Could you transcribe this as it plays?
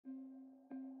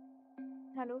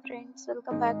Hello friends,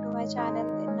 welcome back to my channel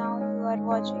and now you are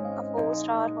watching a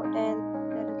 4-star hotel.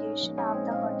 The location of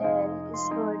the hotel is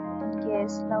good and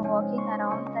guests love walking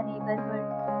around the neighborhood.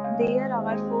 There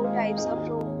are 4 types of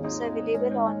rooms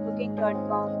available on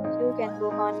booking.com. You can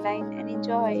book online and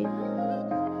enjoy it.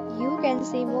 You can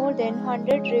see more than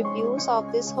 100 reviews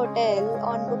of this hotel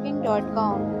on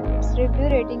booking.com. Its review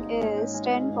rating is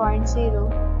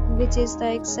 10.0, which is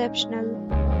the exceptional.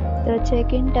 The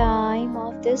check-in time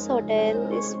of this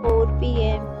hotel is 4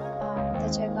 p.m. and the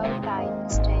checkout time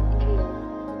is 10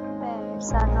 a.m.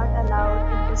 Pets are not allowed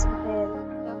in this hotel.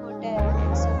 The hotel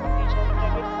accepts major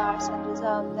credit cards and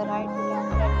reserves the right to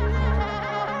temporarily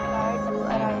hold prior to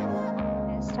arrival.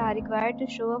 Guests are required to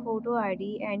show a photo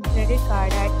ID and credit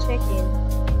card at check-in.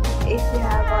 If you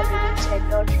have already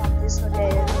checked out from this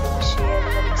hotel, please share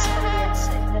your experience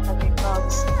in the comment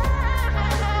box.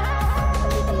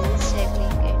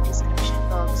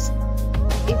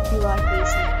 If you are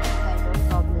facing any kind of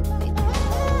problem in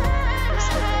this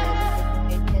hotel,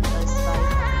 then help us by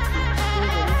commenting. We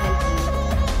will help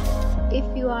you.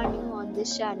 If you are new on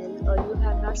this channel or you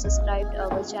have not subscribed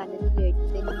our channel yet,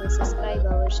 then you must subscribe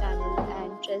our channel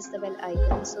and press the bell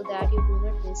icon so that you do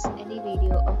not miss any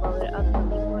video of our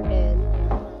upcoming hotel.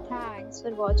 Thanks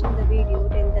for watching the video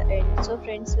till the end. So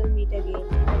friends, will meet again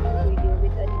in a new video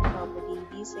with a new property.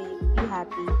 Be safe, be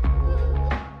happy.